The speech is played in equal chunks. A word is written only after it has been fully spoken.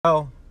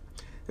Oh,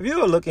 if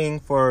you are looking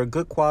for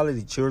good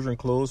quality children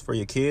clothes for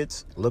your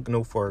kids, look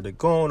no further.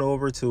 Going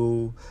over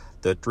to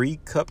the Three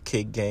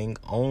Cupcake Gang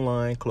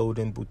online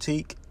clothing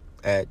boutique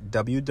at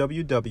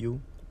www.the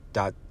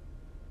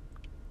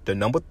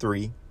number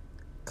 3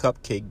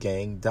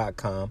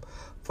 cupcakegang.com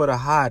for the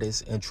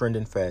hottest and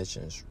trending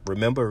fashions.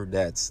 Remember,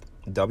 that's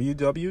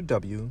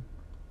www.the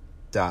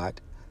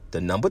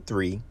number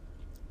 3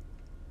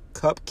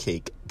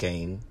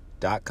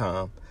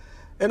 cupcakegang.com,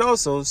 and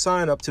also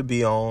sign up to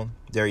be on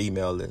their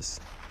email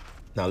list.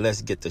 Now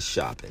let's get to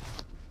shopping.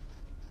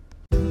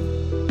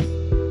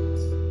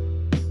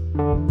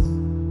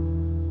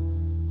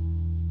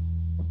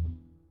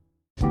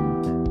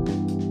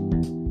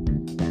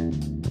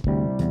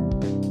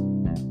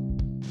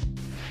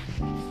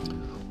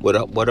 What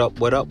up, what up,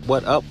 what up,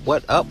 what up,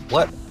 what up,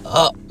 what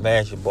up?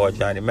 Man, it's your boy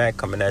Johnny Mac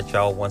coming at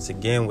y'all once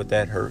again with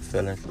that Hurt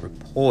Feelings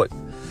Report.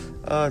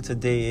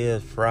 Today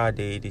is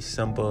Friday,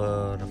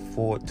 December the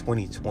 4th,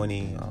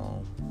 2020.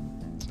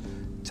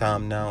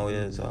 Time now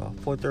is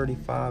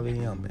 4:35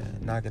 a.m., man.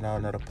 Knocking out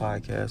another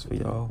podcast for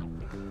y'all.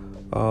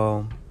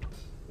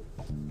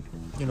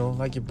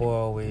 Like your boy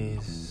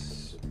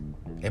always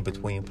in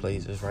between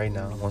places right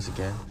now. Once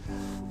again,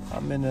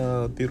 I'm in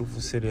the beautiful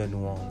city of New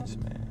Orleans,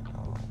 man.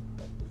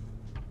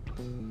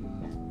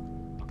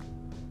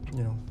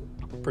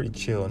 Pretty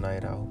chill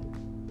night out.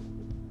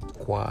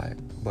 Quiet,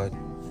 but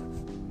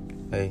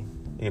hey,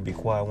 it'll be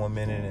quiet one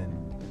minute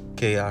and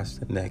chaos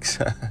the next.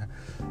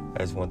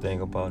 That's one thing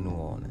about New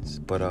Orleans.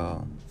 But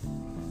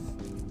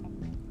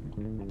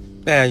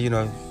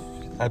man,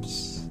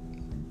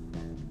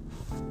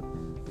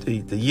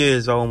 the year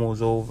is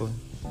almost over.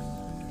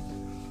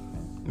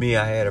 I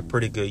had a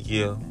pretty good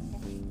year.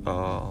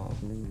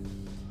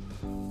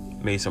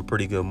 Made some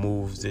pretty good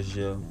moves this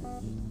year.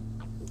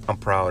 I'm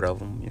proud of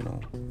them,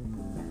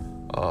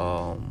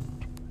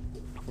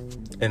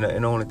 And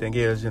the only thing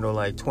is,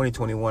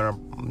 2021,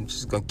 I'm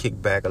just going to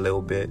kick back a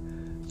little bit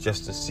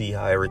just to see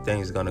how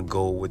everything's going to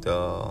go with,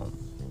 with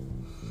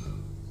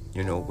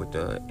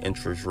the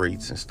interest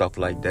rates and stuff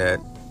like that.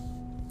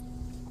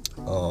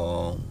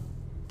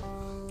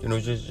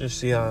 Just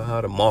see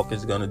how the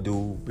market's going to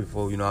do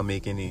before, I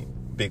make any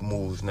big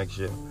moves next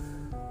year.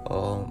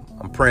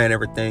 I'm praying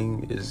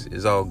everything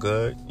is all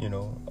good,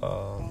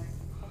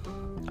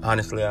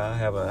 Honestly, I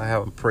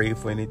haven't prayed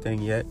for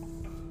anything yet.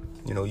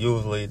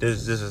 Usually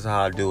this is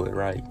how I do it,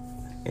 right?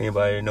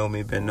 Anybody that know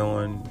me been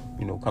knowing,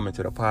 coming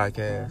to the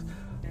podcast,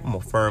 I'm a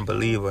firm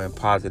believer in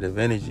positive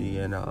energy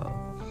and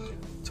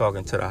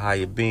talking to the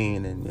higher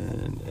being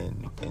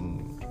and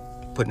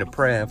putting a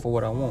prayer in for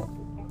what I want.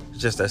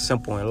 It's just that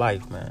simple in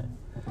life, man.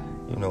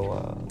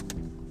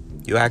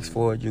 You ask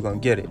for it, you're gonna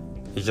get it.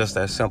 It's just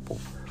that simple.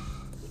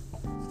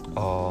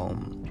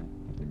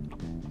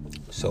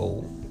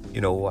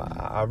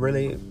 I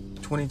really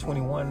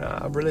 2021,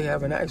 I really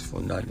haven't asked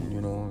for nothing,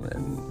 and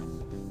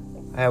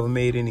I haven't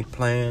made any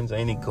plans or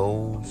any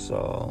goals.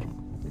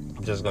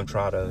 I'm just gonna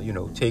try to,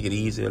 take it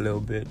easy a little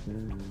bit.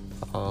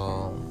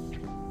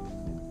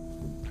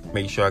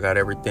 Make sure I got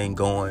everything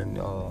going.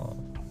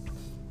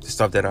 The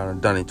stuff that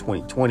I've done in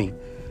 2020,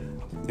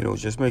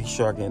 just make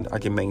sure I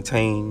can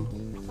maintain.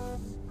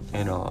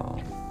 And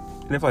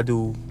if I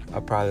do,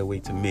 I'll probably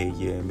wait till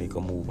mid-year and make a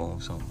move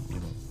on something,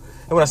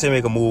 And when I say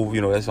make a move,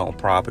 that's on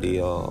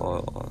property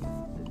or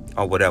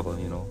whatever,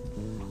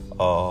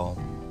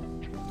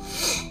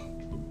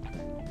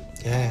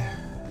 Yeah.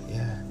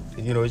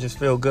 It just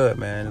feel good,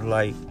 man.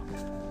 Like,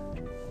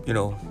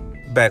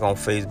 back on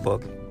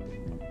Facebook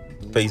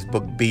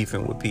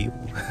beefing with people.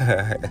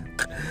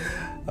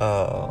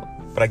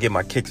 But I get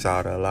my kicks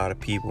out of a lot of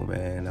people,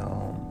 man.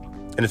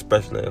 And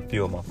especially a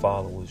few of my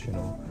followers,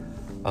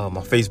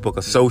 my Facebook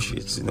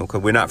associates,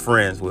 because we're not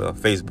friends, we're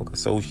Facebook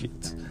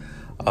associates.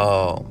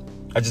 I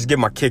just get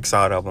my kicks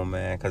out of them,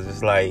 man, because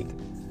it's like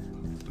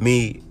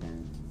me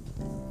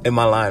in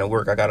my line of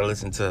work, I got to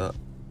listen to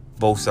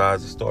both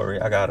sides of the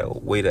story. I got to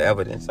weigh the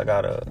evidence. I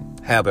got to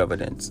have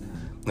evidence. You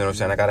know what I'm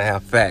saying? I got to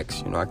have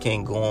facts. I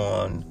can't go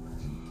on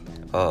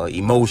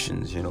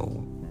emotions, You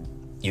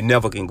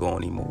never can go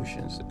on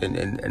emotions.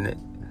 And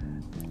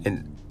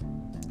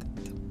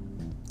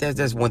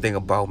that's one thing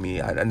about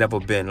me. I never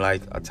been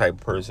like a type of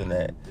person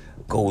that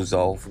goes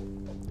off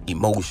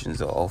emotions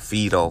or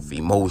feed off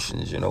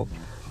emotions,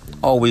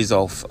 Always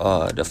off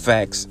the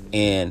facts.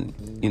 And,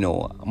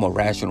 I'm a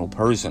rational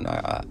person.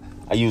 I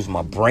use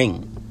my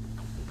brain.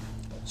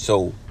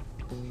 So,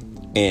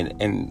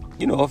 and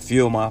a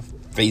few of my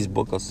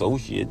Facebook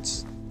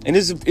associates, and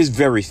it's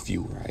very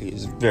few, right?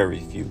 It's very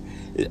few.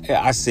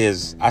 I say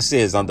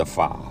it's under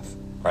 5,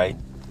 right?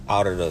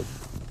 Out of the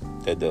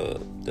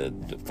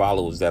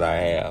followers that I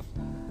have,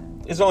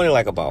 it's only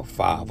like about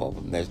 5 of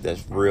them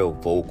that's real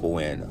vocal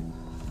and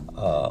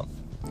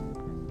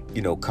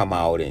come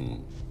out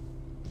and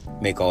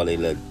make all their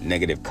little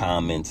negative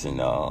comments and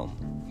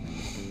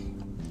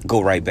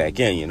go right back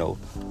in,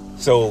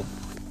 So,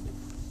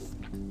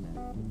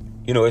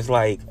 it's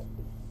like,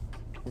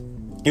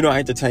 I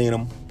entertain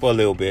them for a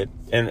little bit,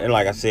 and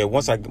like I said,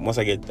 once I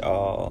get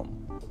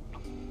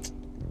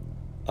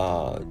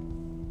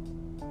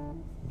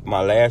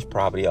my last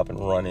property up and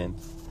running,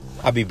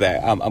 I'll be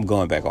back. I'm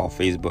going back on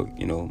Facebook.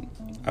 You know,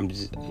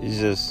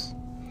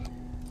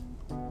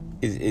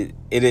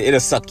 it'll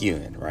suck you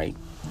in, right?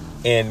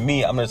 And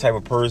me, I'm the type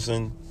of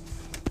person,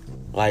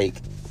 like,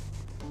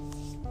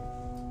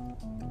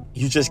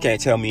 you just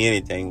can't tell me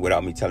anything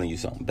without me telling you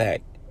something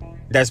back.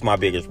 That's my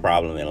biggest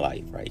problem in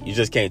life, right? You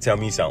just can't tell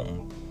me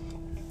something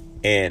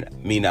and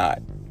me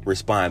not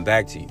respond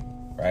back to you,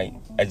 right?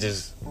 That's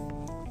just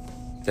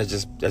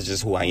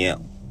who I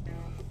am,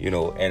 you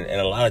know. And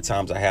a lot of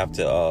times I have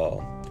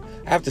to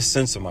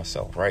censor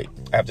myself, right?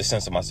 I have to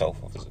censor myself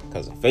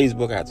because of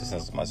Facebook. I have to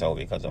censor myself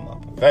because of my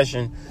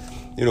profession.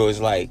 You know, it's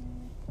like,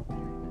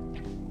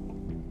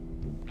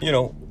 you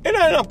know, and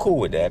I'm cool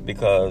with that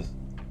because,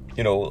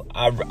 you know,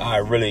 I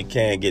really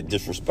can get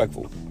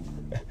disrespectful,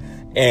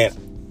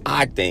 and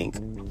I think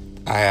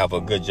I have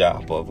a good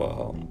job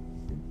of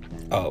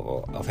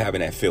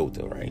having that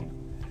filter, right?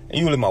 And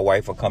usually my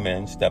wife will come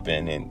in, step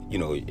in, and, you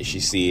know, if she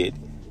see it,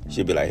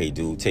 she'll be like, "Hey,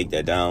 dude, take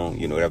that down."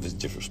 You know, that was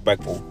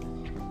disrespectful.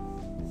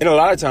 And a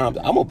lot of times,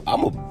 I'm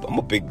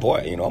a big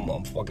boy. You know,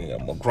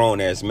 I'm a grown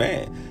ass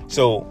man.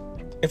 So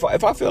if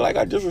I feel like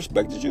I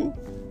disrespected you,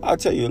 I'll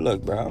tell you,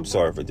 look, bro, I'm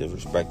sorry for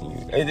disrespecting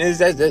you.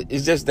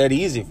 It's just that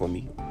easy for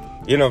me.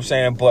 You know what I'm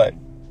saying? But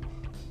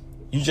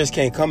you just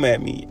can't come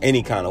at me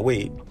any kind of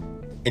way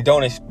and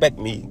don't expect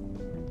me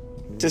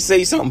to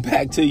say something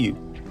back to you.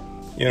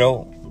 You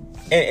know?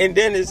 And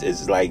then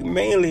it's like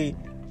mainly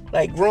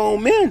like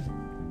grown men.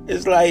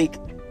 It's like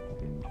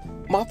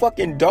my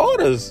fucking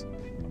daughters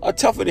are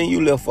tougher than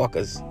you little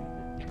fuckers.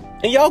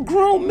 And y'all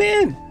grown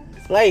men.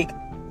 Like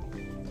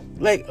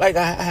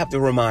I have to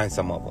remind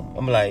some of them.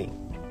 I'm like,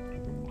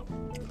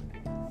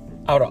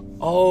 out of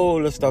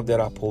all the stuff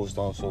that I post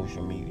on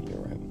social media,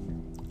 right?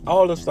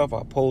 All the stuff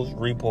I post,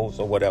 repost,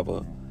 or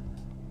whatever,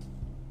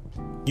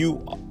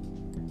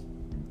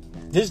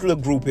 this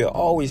little group here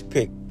always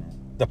pick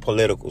the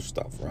political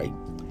stuff, right?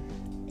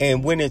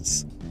 And when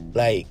it's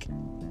like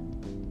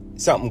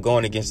something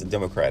going against the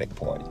Democratic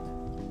Party,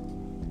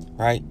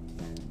 right?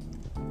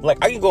 Like,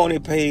 I can go on their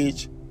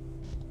page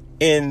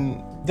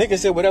and they can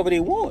say whatever they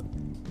want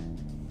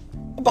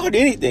about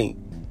anything.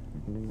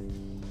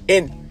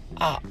 And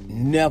I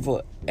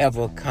never,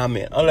 ever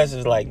comment unless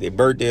it's like their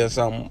birthday or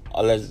something,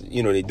 unless,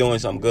 you know, they're doing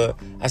something good.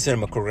 I send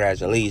them a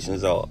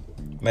congratulations or,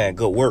 man,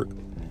 good work.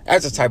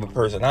 That's the type of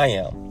person I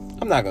am.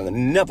 I'm not going to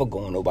never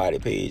go on nobody's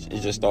page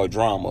and just start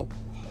drama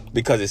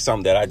because it's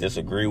something that I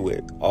disagree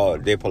with, or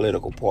their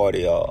political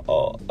party,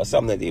 or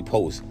something that they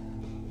post.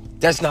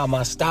 That's not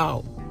my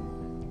style.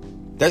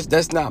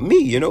 That's not me,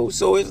 you know?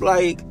 So it's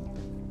like,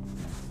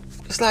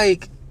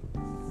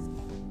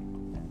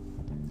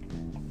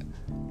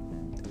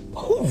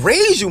 who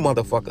raised you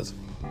motherfuckers?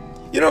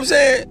 You know what I'm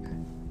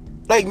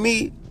saying? Like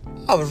me,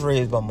 I was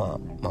raised by my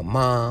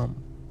mom,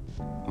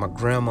 my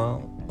grandma,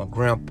 my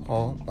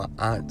grandpa, my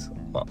aunt,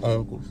 my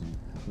uncles.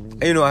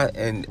 And, you know,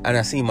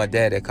 I seen my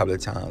dad a couple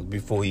of times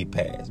before he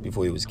passed,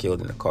 before he was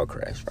killed in a car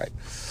crash, right?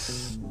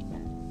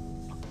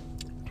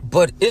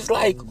 But it's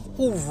like,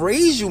 who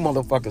raised you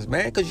motherfuckers,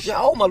 man? Because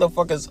y'all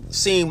motherfuckers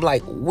seem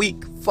like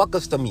weak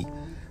fuckers to me,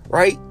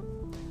 right?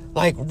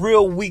 Like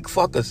real weak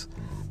fuckers.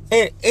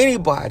 And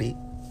anybody,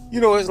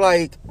 you know, it's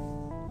like,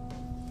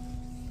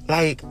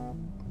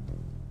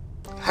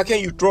 how can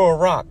you throw a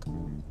rock?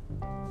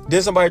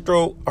 Then somebody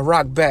throw a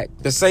rock back,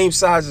 the same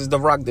size as the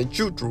rock that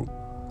you threw.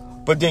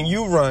 But then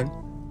you run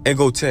and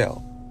go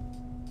tell.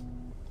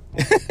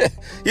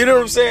 You know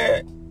what I'm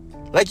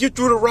saying? Like, you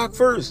threw the rock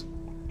first.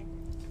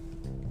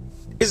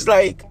 It's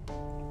like,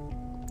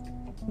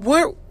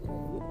 where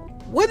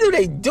do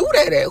they do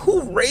that at?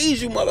 Who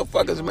raised you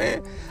motherfuckers,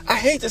 man? I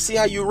hate to see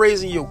how you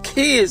raising your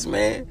kids,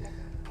 man.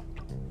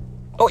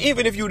 Or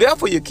even if you there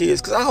for your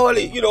kids. Because I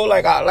hardly, you know,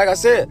 like I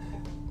said,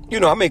 you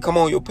know, I may come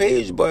on your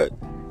page, but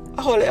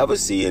I hardly ever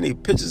see any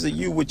pictures of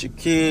you with your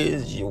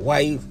kids, your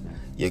wife,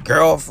 your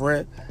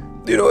girlfriend.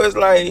 You know, it's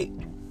like,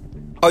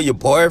 or your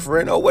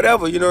boyfriend or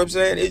whatever, you know what I'm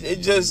saying? It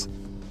just,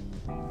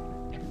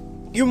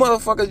 you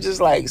motherfuckers just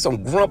like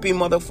some grumpy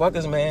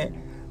motherfuckers, man.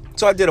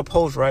 So I did a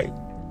post, right?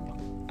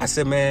 I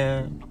said,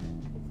 man,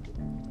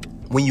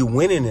 when you're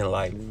winning in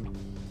life,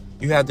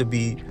 you have to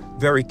be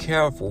very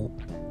careful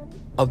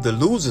of the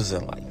losers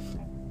in life,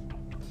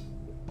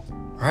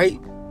 right?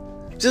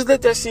 Just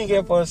let that sink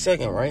in for a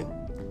second, right?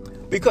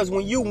 Because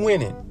when you're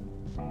winning,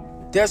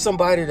 there's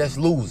somebody that's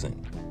losing.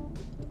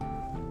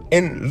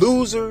 And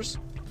losers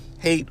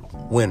hate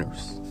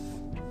winners.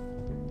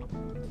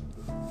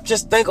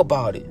 Just think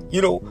about it,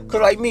 you know, cause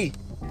like me,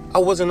 I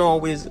wasn't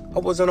always in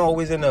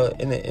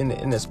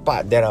the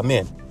spot that I'm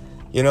in.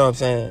 You know what I'm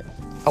saying?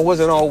 I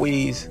wasn't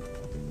always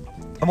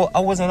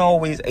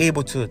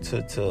able to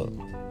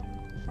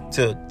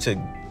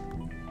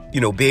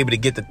you know, be able to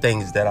get the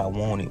things that I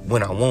wanted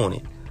when I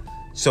wanted.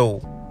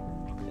 So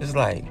it's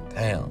like,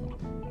 damn.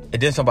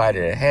 And then somebody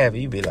that have it,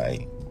 you be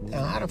like,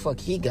 damn, how the fuck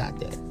he got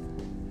that?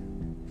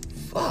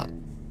 Fuck.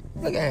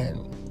 Look at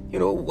him. You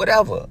know,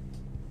 whatever.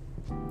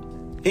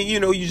 And you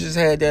know, you just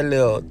had that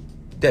little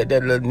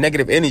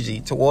negative energy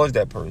towards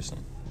that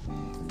person.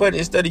 But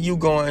instead of you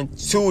going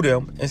to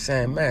them and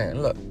saying,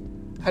 man, look,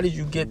 how did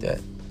you get that?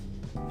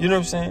 You know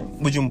what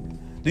I'm saying?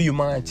 Do you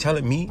mind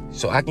telling me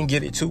so I can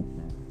get it too?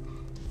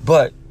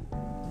 But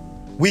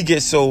we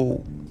get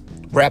so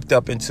wrapped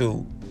up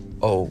into,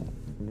 oh,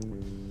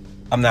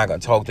 I'm not gonna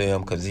talk to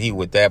him because he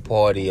with that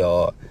party,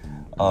 or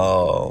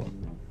I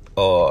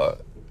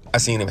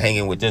seen him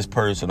hanging with this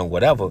person or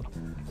whatever.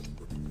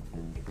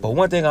 But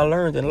one thing I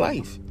learned in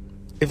life,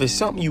 if it's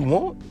something you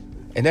want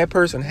and that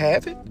person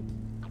have it,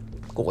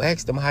 go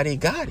ask them how they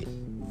got it.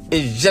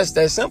 It's just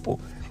that simple.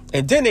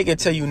 And then they can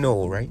tell you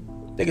no, right?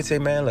 They can say,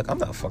 man, look, I'm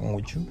not fucking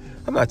with you.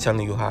 I'm not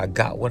telling you how I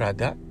got what I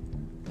got.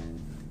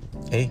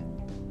 Hey,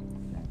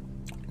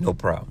 no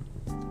problem.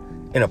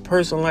 And a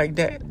person like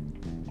that,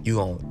 you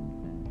gonna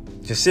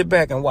just sit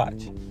back and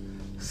watch.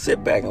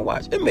 Sit back and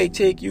watch. It may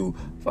take you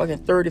fucking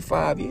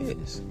 35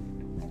 years,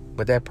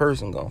 but that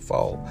person gonna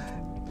fall.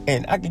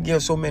 And I could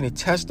give so many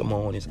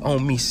testimonies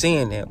on me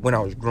saying that when I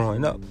was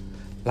growing up.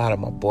 A lot of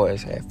my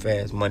boys had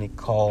fast money,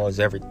 cars,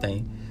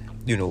 everything.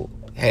 You know,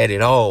 had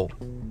it all.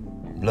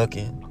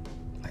 Looking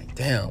like,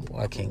 damn, boy,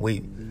 I can't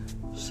wait.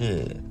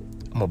 Shit,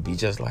 I'm gonna be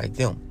just like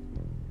them.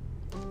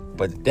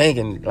 But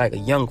thinking like a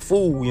young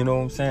fool, you know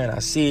what I'm saying? I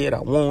see it, I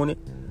want it.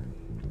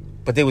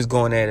 But they was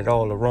going at it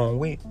all the wrong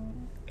way.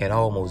 And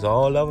almost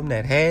all of them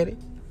that had it,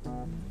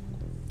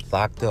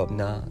 locked up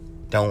now,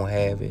 don't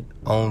have it,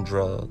 on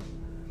drugs.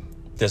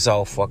 Just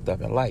all fucked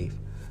up in life.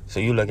 So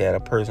you look at a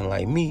person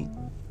like me.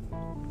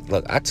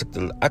 Look, I took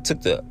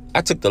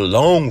the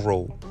long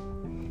road.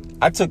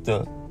 I took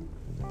the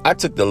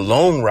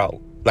long route.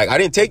 Like, I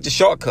didn't take the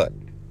shortcut.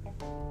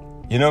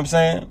 You know what I'm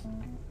saying?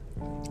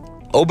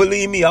 Oh,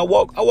 believe me, I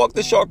walked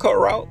the shortcut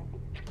route.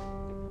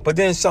 But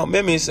then something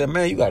in me said,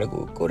 man, you gotta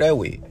go that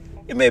way.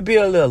 It may be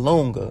a little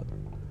longer,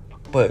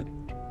 but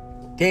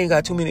they ain't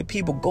got too many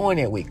people going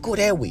that way. Go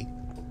that way.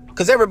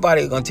 Because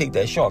everybody gonna take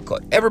that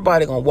shortcut.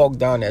 Everybody gonna walk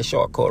down that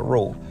shortcut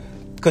road.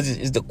 Because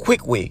it's the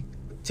quick way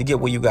to get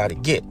where you gotta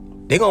get.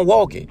 They gonna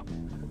walk it.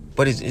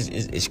 But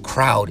it's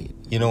crowded.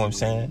 You know what I'm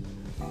saying?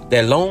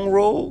 That long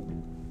road,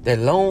 that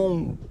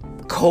long,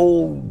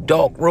 cold,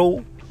 dark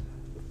road,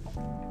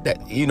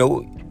 that, you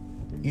know,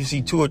 you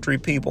see 2 or 3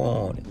 people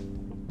on it.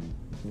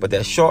 But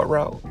that short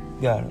route,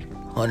 you got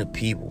 100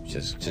 people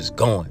just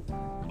going.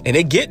 And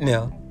they getting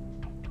there.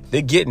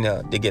 They're getting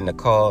there. They're getting the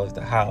cars,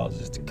 the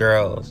houses, the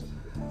girls,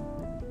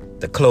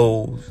 the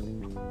clothes.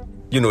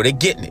 You know, they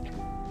getting it.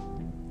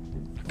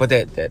 But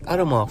that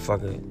other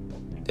motherfucker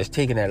that's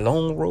taking that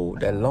long road,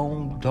 that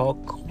long,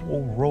 dark,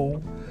 cold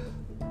road,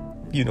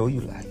 you know,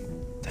 you like,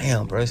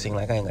 damn, bro, it seems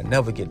like I ain't gonna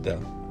never get there.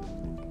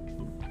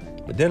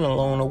 But then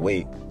along the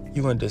way,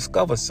 you're gonna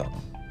discover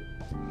something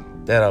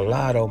that a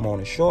lot of them on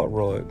the short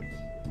road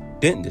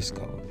didn't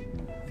discover.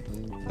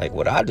 Like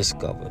what I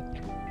discovered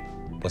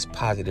was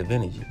positive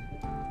energy,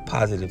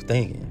 positive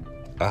thinking,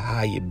 a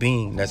higher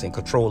being that's in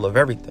control of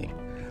everything,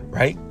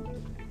 right?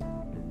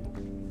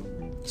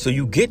 So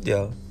you get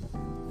there,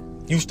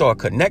 you start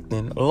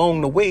connecting.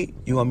 Along the way,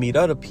 you're gonna meet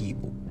other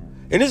people.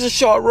 And it's a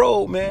short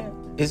road, man.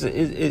 It's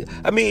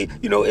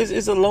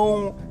a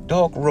long,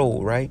 dark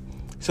road, right?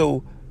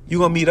 So you're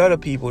gonna meet other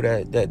people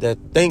that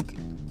think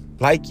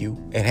like you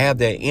and have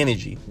that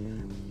energy.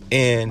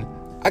 And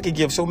I could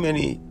give so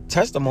many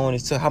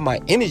testimonies to how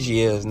my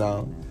energy is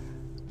now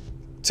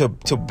to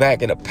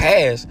back in the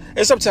past.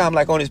 And sometimes,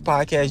 like on this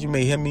podcast, you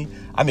may hear me,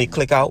 I may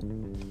click out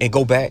and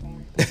go back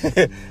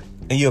and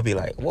you'll be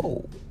like,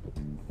 whoa.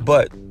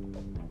 But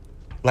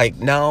like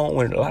now,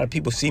 when a lot of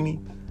people see me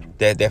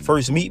that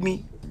first meet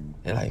me,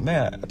 they're like,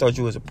 man, I thought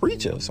you was a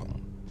preacher or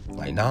something.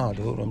 Like, nah,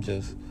 dude, I'm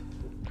just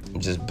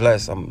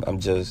blessed. I'm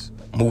just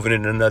moving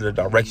in another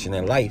direction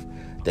in life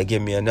that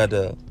give me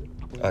another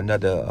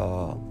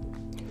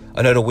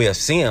way of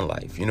seeing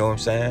life. You know what I'm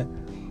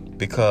saying?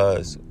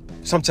 Because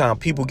sometimes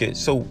people get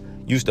so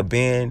used to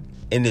being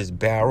in this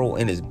barrel,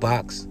 in this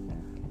box,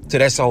 so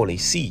that's all they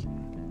see.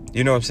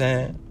 You know what I'm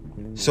saying?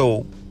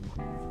 So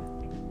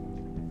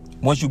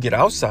once you get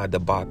outside the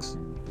box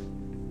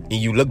and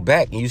you look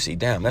back and you see,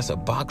 damn, that's a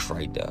box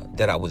right there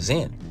that I was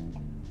in.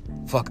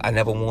 Fuck, I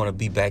never want to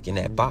be back in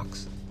that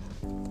box.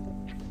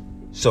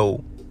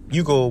 So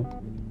you go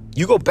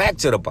back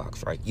to the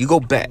box, right? You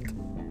go back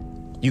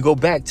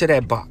to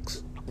that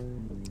box.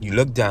 You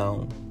look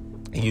down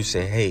and you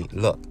say, hey,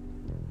 look,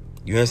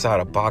 you're inside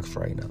a box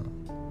right now.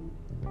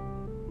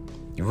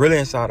 You're really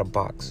inside a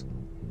box.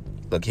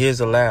 Look,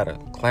 here's a ladder.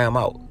 Climb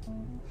out.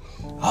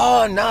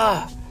 Oh,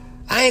 nah.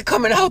 I ain't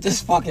coming out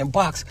this fucking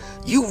box.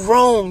 You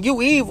wrong.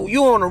 You evil.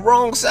 You on the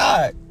wrong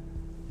side.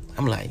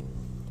 I'm like,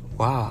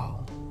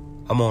 wow.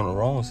 I'm on the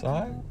wrong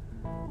side?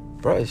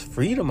 Bro, it's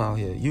freedom out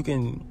here. You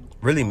can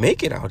really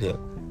make it out here.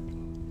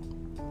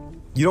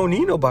 You don't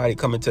need nobody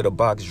coming to the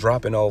box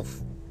dropping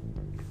off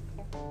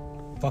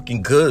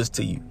fucking goods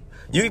to you.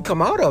 You can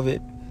come out of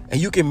it and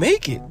you can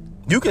make it.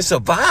 You can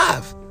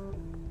survive.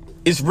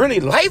 It's really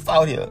life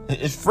out here.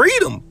 It's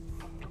freedom.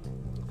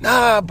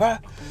 Nah, bro.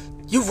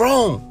 You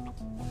wrong.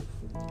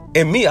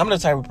 And me, I'm the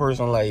type of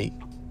person like,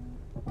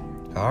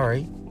 all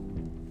right,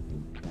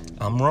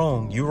 I'm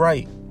wrong. You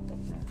right.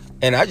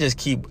 And I just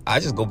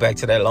go back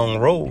to that long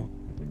road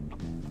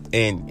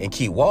and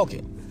keep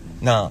walking.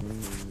 Now,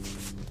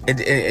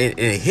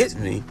 it hits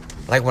me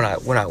like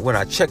when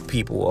I check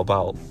people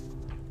about,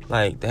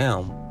 like,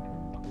 damn,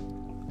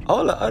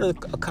 all the other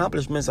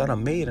accomplishments I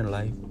done made in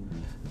life,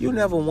 you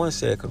never once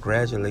said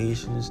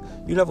congratulations.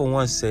 You never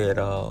once said,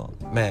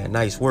 man,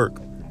 nice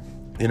work.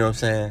 You know what I'm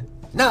saying?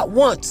 Not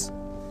once.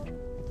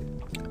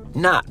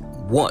 Not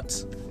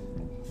once.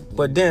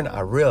 But then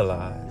I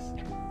realized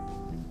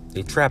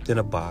they trapped in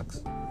a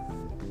box.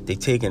 They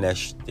taking that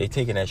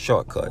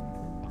shortcut,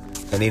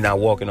 and they not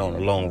walking on a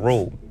long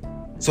road.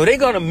 So they're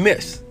gonna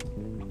miss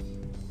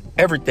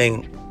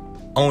everything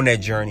on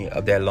that journey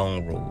of that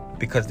long road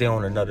because they're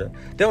on another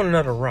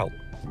route.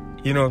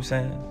 You know what I'm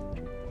saying?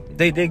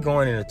 They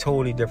going in a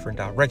totally different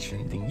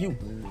direction than you.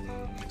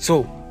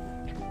 So,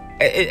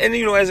 and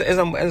you know, as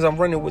I'm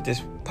running with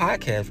this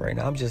podcast right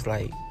now, I'm just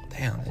like,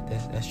 damn,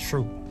 that's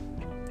true.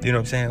 You know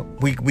what I'm saying?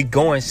 We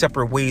go in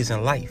separate ways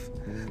in life.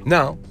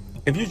 Now,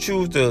 if you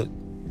choose to,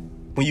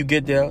 when you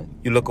get there,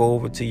 you look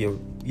over to your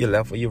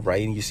left or your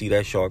right and you see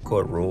that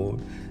shortcut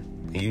road.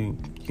 And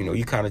you know,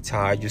 you kind of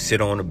tired. You sit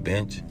on a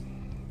bench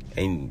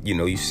and, you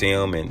know, you see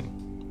them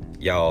and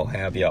y'all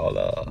have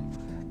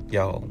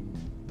y'all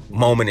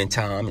moment in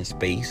time and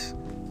space.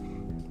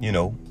 You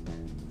know,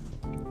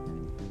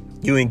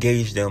 you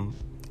engage them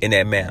in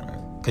that manner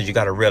because you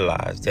got to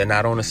realize they're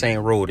not on the same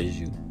road as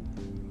you.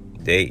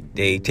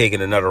 They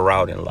taking another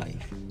route in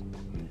life.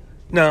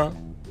 Now,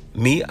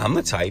 me, I'm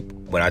the type,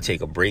 when I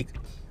take a break,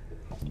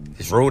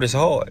 this road is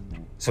hard.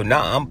 So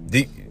now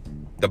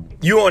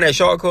you on that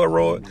shortcut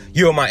road,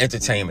 you on my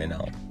entertainment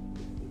now.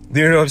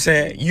 You know what I'm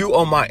saying? You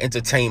on my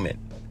entertainment.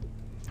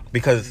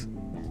 Because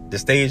the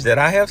stage that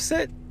I have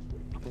set,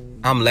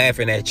 I'm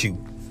laughing at you.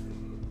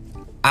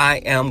 I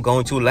am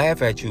going to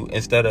laugh at you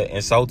instead of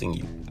insulting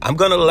you. I'm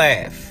going to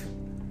laugh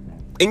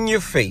in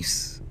your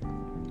face,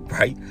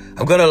 right?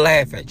 I'm going to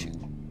laugh at you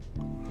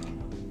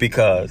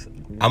because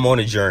I'm on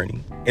a journey.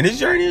 And this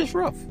journey is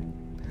rough.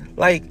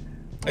 Like,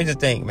 I just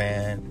think,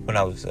 man, when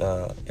I was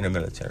in the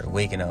military,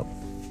 waking up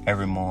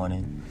every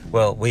morning,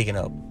 waking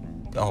up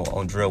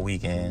on drill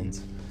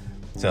weekends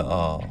to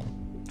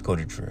go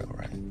to drill,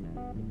 right?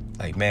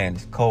 Like, man,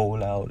 it's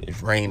cold out,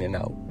 it's raining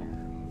out.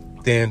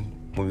 Then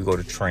when we go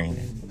to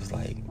training, it's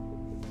like,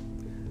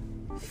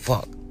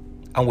 fuck,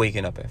 I'm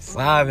waking up at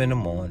 5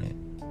 a.m.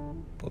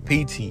 for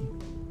PT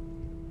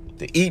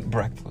to eat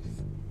breakfast.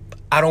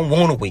 I don't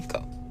want to wake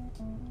up,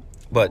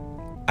 but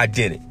I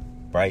did it,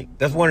 right?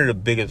 That's one of the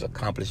biggest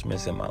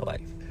accomplishments in my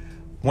life.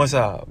 Once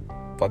I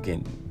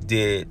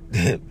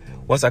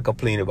once I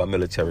completed my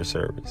military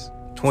service,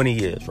 20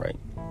 years, right?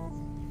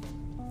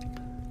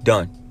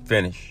 Done,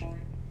 finished.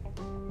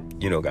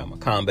 You know, got my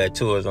combat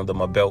tours under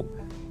my belt.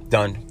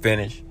 Done,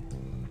 finished.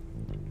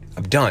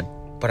 I'm done.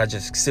 But I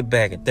just sit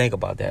back and think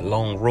about that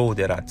long road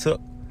that I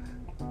took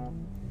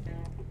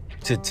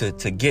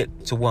to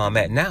get to where I'm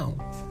at now.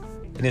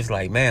 And it's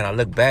like, man, I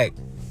look back,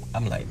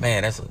 I'm like,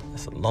 man, that's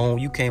a long,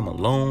 you came a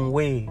long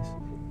ways.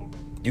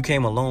 You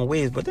came a long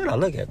ways. But then I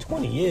look at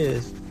 20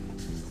 years,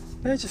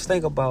 man, just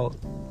think about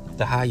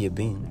the high you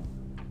been.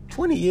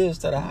 20 years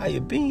to the high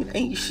you been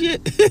ain't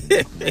shit.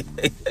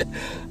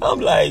 I'm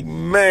like,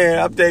 man,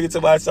 I'm thinking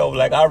to myself,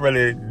 like, I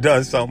really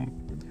done something.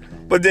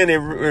 But then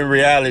in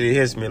reality, it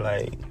hits me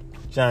like,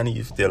 Johnny,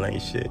 you still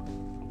ain't shit.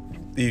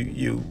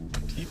 You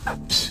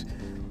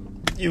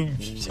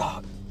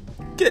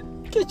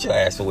get your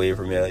ass away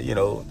from here. You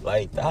know,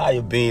 like, the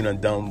higher being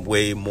done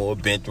way more,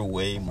 been through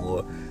way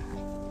more.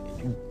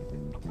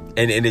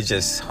 And it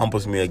just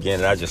humbles me again.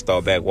 And I just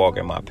start back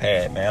walking my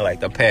path, man. Like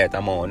the path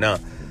I'm on now.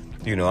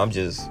 You know, I'm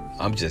just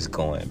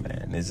going,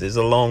 man. This is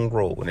a long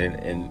road.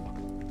 And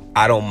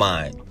I don't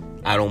mind.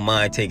 I don't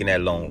mind taking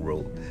that long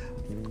road.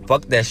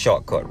 Fuck that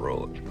shortcut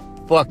road.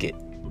 Fuck it.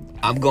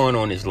 I'm going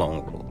on this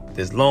long road.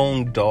 This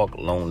long, dark,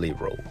 lonely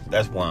road.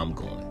 That's why I'm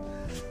going.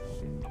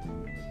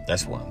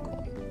 That's why I'm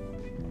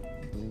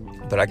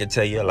going. But I can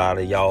tell you, a lot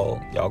of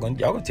y'all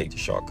gonna take the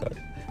shortcut.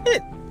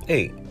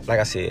 Hey, like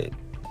I said,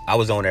 I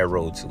was on that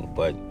road too.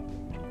 But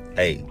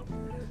hey,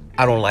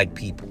 I don't like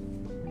people.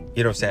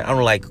 You know what I'm saying? I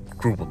don't like a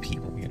group of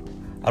people. You know,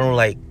 I don't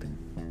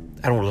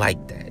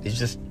like that. It's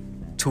just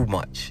too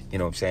much. You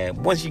know what I'm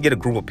saying? Once you get a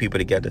group of people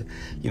together,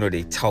 you know,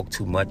 they talk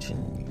too much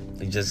and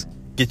they just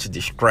get you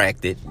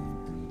distracted.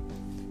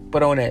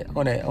 But on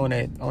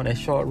that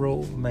short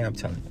road, man, I'm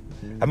telling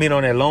you. I mean,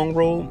 on that long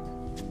road,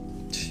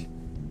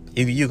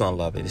 you're gonna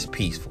love it. It's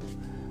peaceful.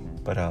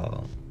 But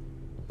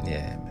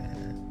yeah,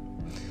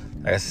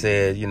 man. Like I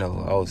said, you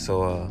know,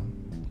 also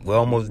we're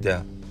almost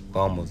there.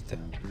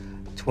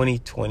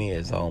 2020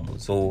 is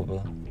almost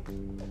over.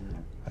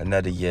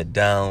 Another year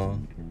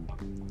down.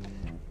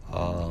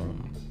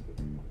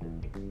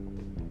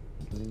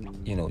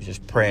 You know,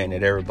 just praying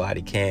that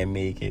everybody can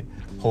make it.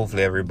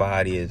 Hopefully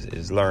everybody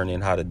is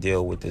learning how to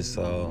deal with this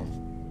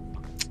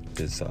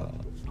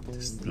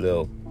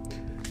little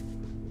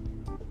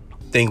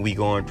thing we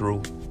going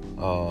through.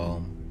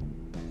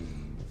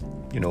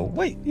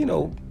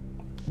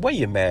 wear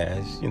your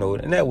mask,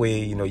 and that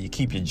way, you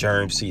keep your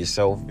germs to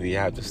yourself. If you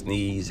have to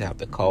sneeze, have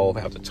to cough,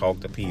 have to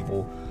talk to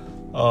people,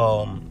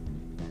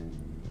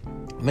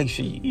 make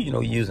sure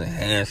you're using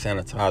hand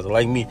sanitizer.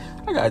 Like me,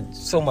 I got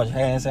so much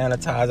hand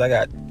sanitizer. I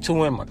got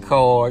 2 in my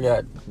car. I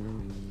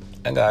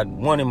got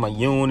 1 in my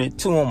unit,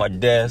 2 on my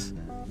desk.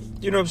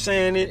 You know what I'm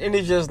saying? And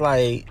it's just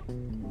like,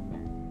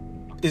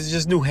 it's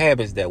just new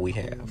habits that we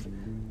have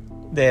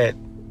that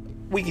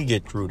we can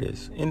get through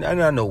this. And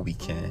I know we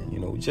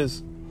can,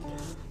 just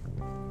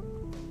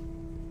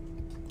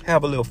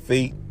have a little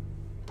faith.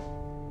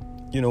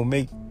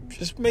 Make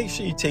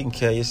sure you're taking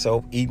care of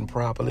yourself, eating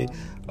properly.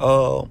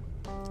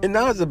 And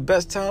now is the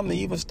best time to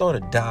even start a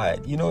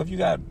diet.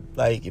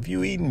 If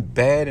you're eating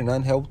bad and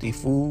unhealthy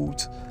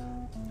foods,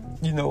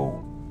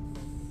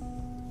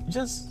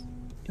 just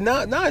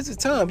now is the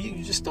time.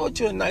 You just start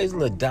your nice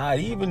little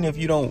diet, even if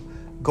you don't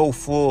go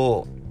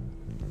full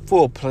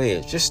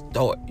pledge. Just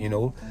start,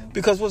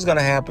 because what's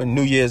gonna happen?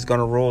 New Year's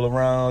gonna roll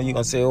around. You're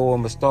gonna say, "Oh,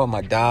 I'm gonna start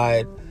my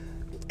diet,"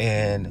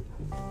 and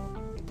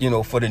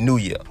for the new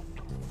year.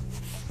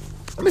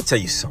 Let me tell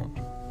you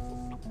something.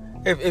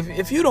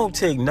 If you don't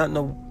take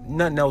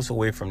nothing else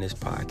away from this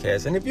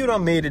podcast, and if you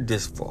done made it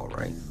this far,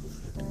 right?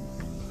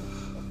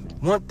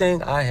 One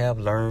thing I have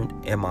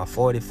learned in my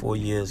 44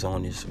 years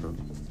on this earth,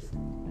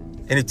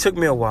 and it took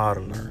me a while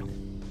to learn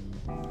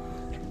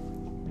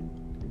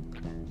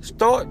it.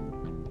 Start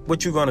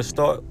what you're gonna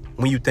start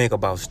when you think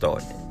about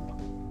starting.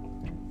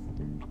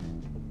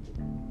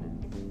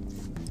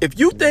 If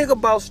you think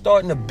about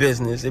starting a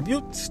business, if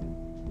you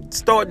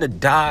starting a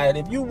diet,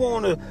 if you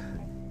want to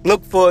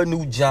look for a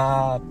new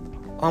job,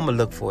 I'm going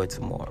to look for it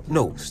tomorrow.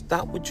 No,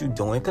 stop what you're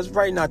doing, because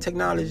right now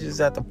technology is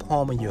at the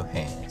palm of your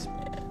hands,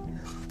 man.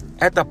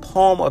 At the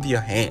palm of your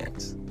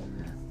hands.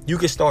 You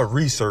can start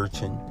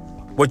researching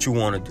what you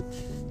want to do.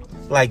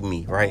 Like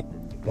me, right?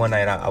 One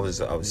night I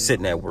was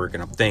sitting at work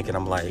and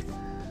I'm like,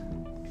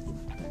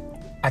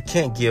 I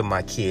can't give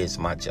my kids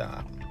my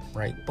job,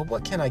 right? But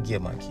what can I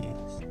give my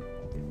kids?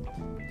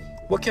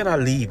 What can I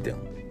leave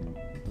them?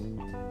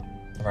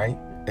 Right?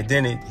 And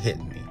then it hit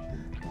me,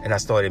 and I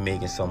started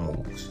making some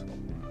moves.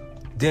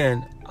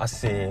 Then I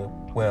said,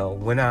 well,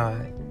 when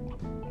I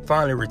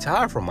finally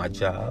retire from my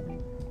job,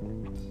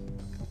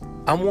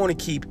 I want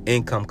to keep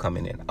income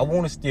coming in. I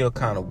want to still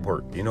kind of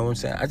work. You know what I'm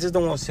saying? I just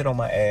don't want to sit on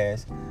my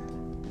ass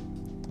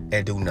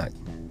and do nothing.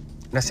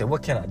 And I said,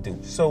 what can I do?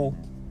 So,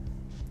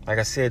 like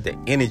I said, the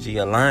energy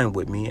aligned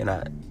with me, and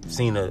I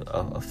seen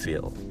a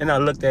field. And I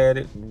looked at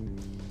it,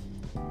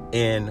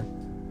 and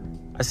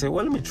I said,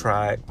 well, let me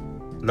try it.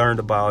 Learned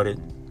about it.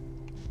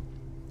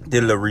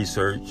 Did a little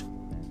research.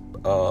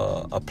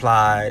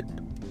 Applied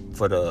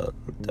for the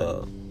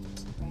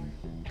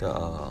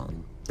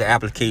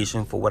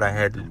application for what I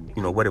had to,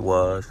 what it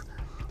was.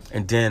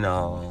 And then,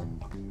 I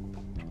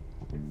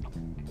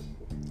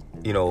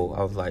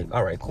was like,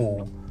 all right,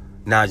 cool.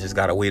 Now I just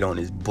got to wait on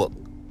this book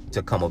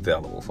to come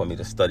available for me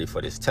to study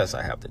for this test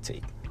I have to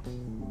take.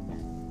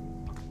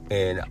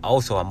 And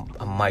also,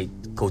 I might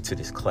go to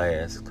this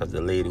class, because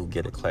the lady who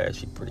get a class,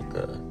 she's pretty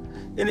good.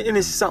 And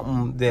it's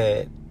something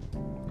that,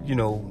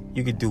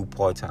 you could do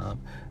part-time.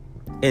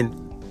 And,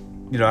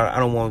 I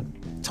don't want to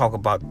talk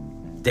about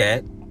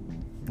that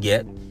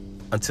yet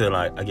until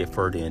I get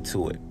further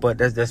into it. But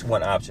that's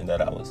one option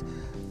that I was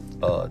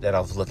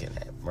looking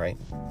at, right?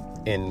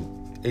 And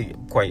I'm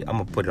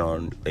going to put it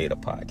on later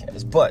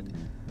podcast. But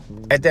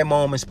at that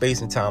moment,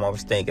 space and time, I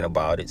was thinking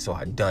about it, so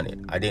I done it.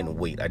 I didn't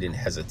wait. I didn't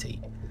hesitate.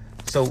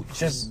 So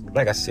just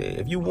like I said,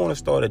 if you want to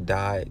start a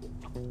diet,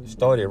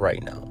 start it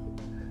right now.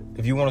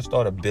 If you want to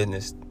start a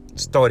business,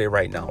 start it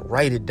right now.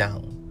 Write it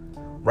down.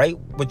 Write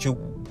what your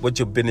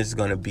business is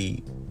gonna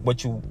be,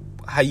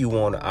 how you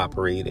want to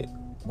operate it,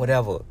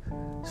 whatever.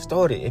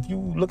 Start it. If you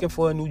looking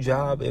for a new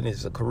job and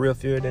it's a career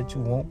field that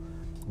you want,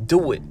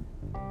 do it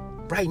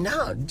right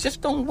now. Just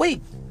don't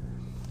wait,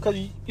 because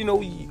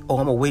I'm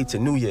gonna wait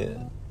till New Year.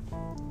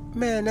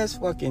 Man, that's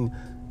fucking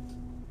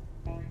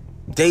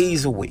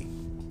days away.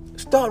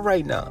 Start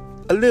right now.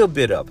 A little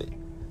bit of it.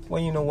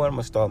 Well, you know what? I'm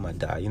gonna start my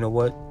diet. You know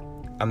what?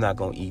 I'm not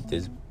gonna eat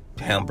this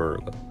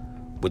hamburger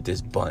with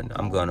this bun.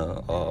 I'm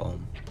gonna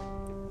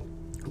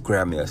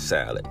grab me a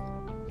salad.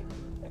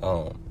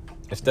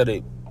 Instead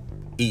of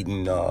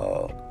eating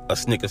a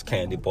Snickers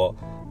candy bar,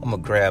 I'm gonna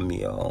grab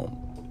me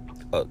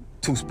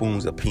 2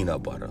 spoons of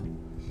peanut butter.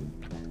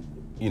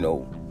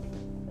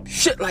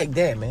 Shit like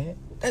that, man.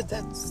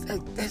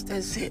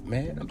 That's it,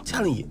 man. I'm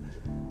telling you.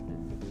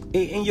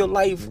 And your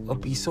life will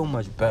be so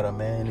much better,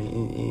 man.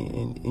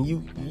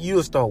 And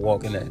you'll start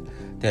walking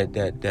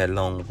that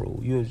long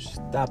road. You'll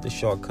stop the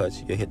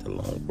shortcuts. You'll hit the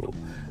long road.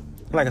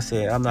 Like I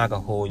said, I'm not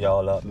going to hold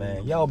y'all up,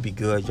 man. Y'all be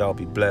good. Y'all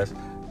be blessed.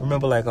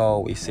 Remember, like I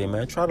always say,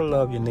 man, try to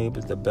love your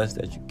neighbors the best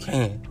that you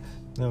can. You know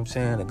what I'm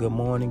saying? A good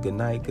morning, good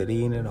night, good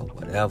evening, or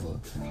whatever.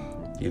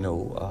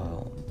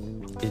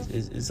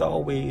 It's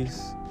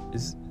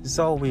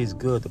always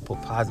good to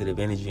put positive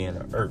energy in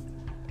the earth.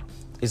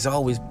 It's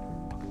always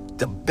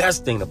the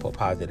best thing to put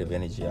positive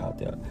energy out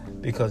there,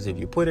 because if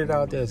you put it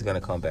out there, it's going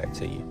to come back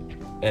to you.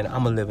 And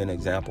I'm a living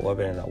example of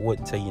it, and I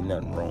wouldn't tell you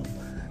nothing wrong.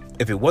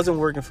 If it wasn't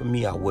working for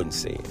me, I wouldn't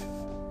say it.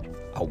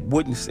 I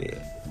wouldn't say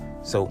it.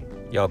 So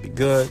y'all be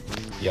good.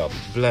 Y'all be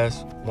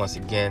blessed. Once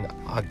again,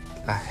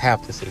 I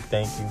have to say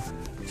thank you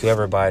to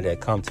everybody that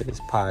come to this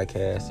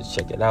podcast to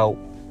check it out.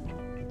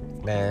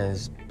 Man,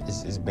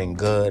 it's been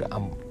good.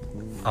 I'm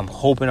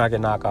hoping I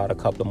can knock out a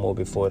couple more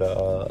before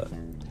the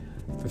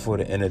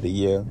end of the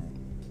year.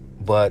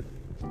 But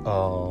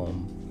I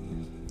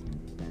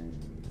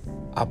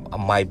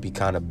might be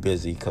kind of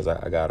busy because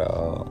I got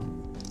a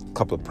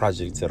couple of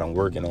projects that I'm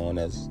working on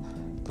that's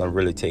gonna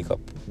really take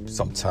up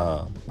some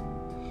time.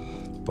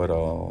 But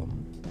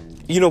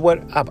you know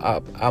what?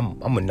 I'm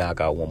gonna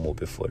knock out one more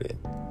before that.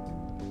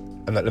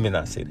 Let me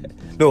not say that.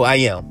 No, I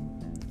am.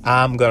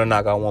 I'm gonna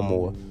knock out one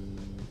more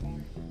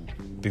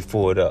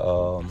before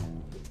the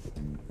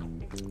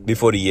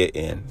year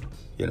end.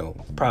 You know,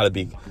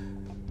 probably be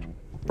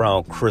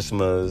around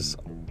Christmas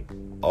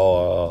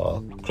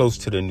or close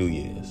to the New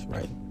Year's,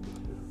 right?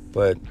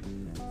 But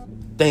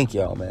thank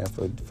y'all, man,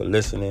 for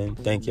listening.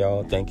 Thank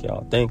y'all.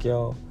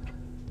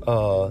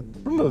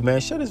 Remember, man,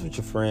 share this with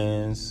your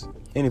friends.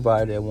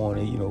 Anybody that want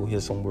to,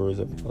 hear some words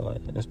of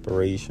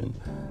inspiration,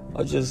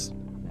 or just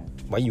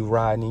while you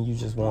riding and you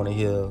just want to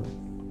hear,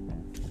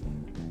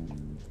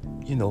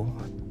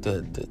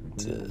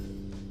 the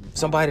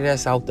somebody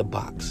that's out the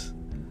box.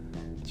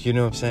 You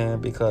know what I'm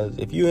saying? Because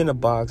if you're in a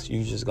box,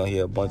 you're just gonna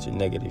hear a bunch of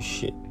negative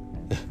shit.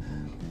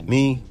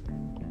 Me,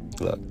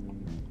 look,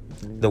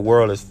 the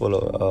world is full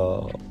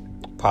of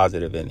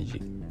positive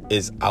energy.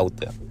 It's out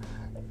there.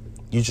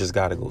 You just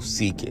gotta go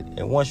seek it.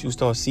 And once you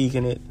start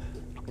seeking it,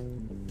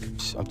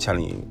 I'm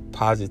telling you,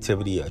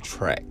 positivity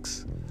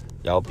attracts.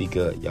 Y'all be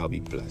good. Y'all be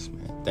blessed,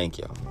 man. Thank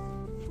y'all.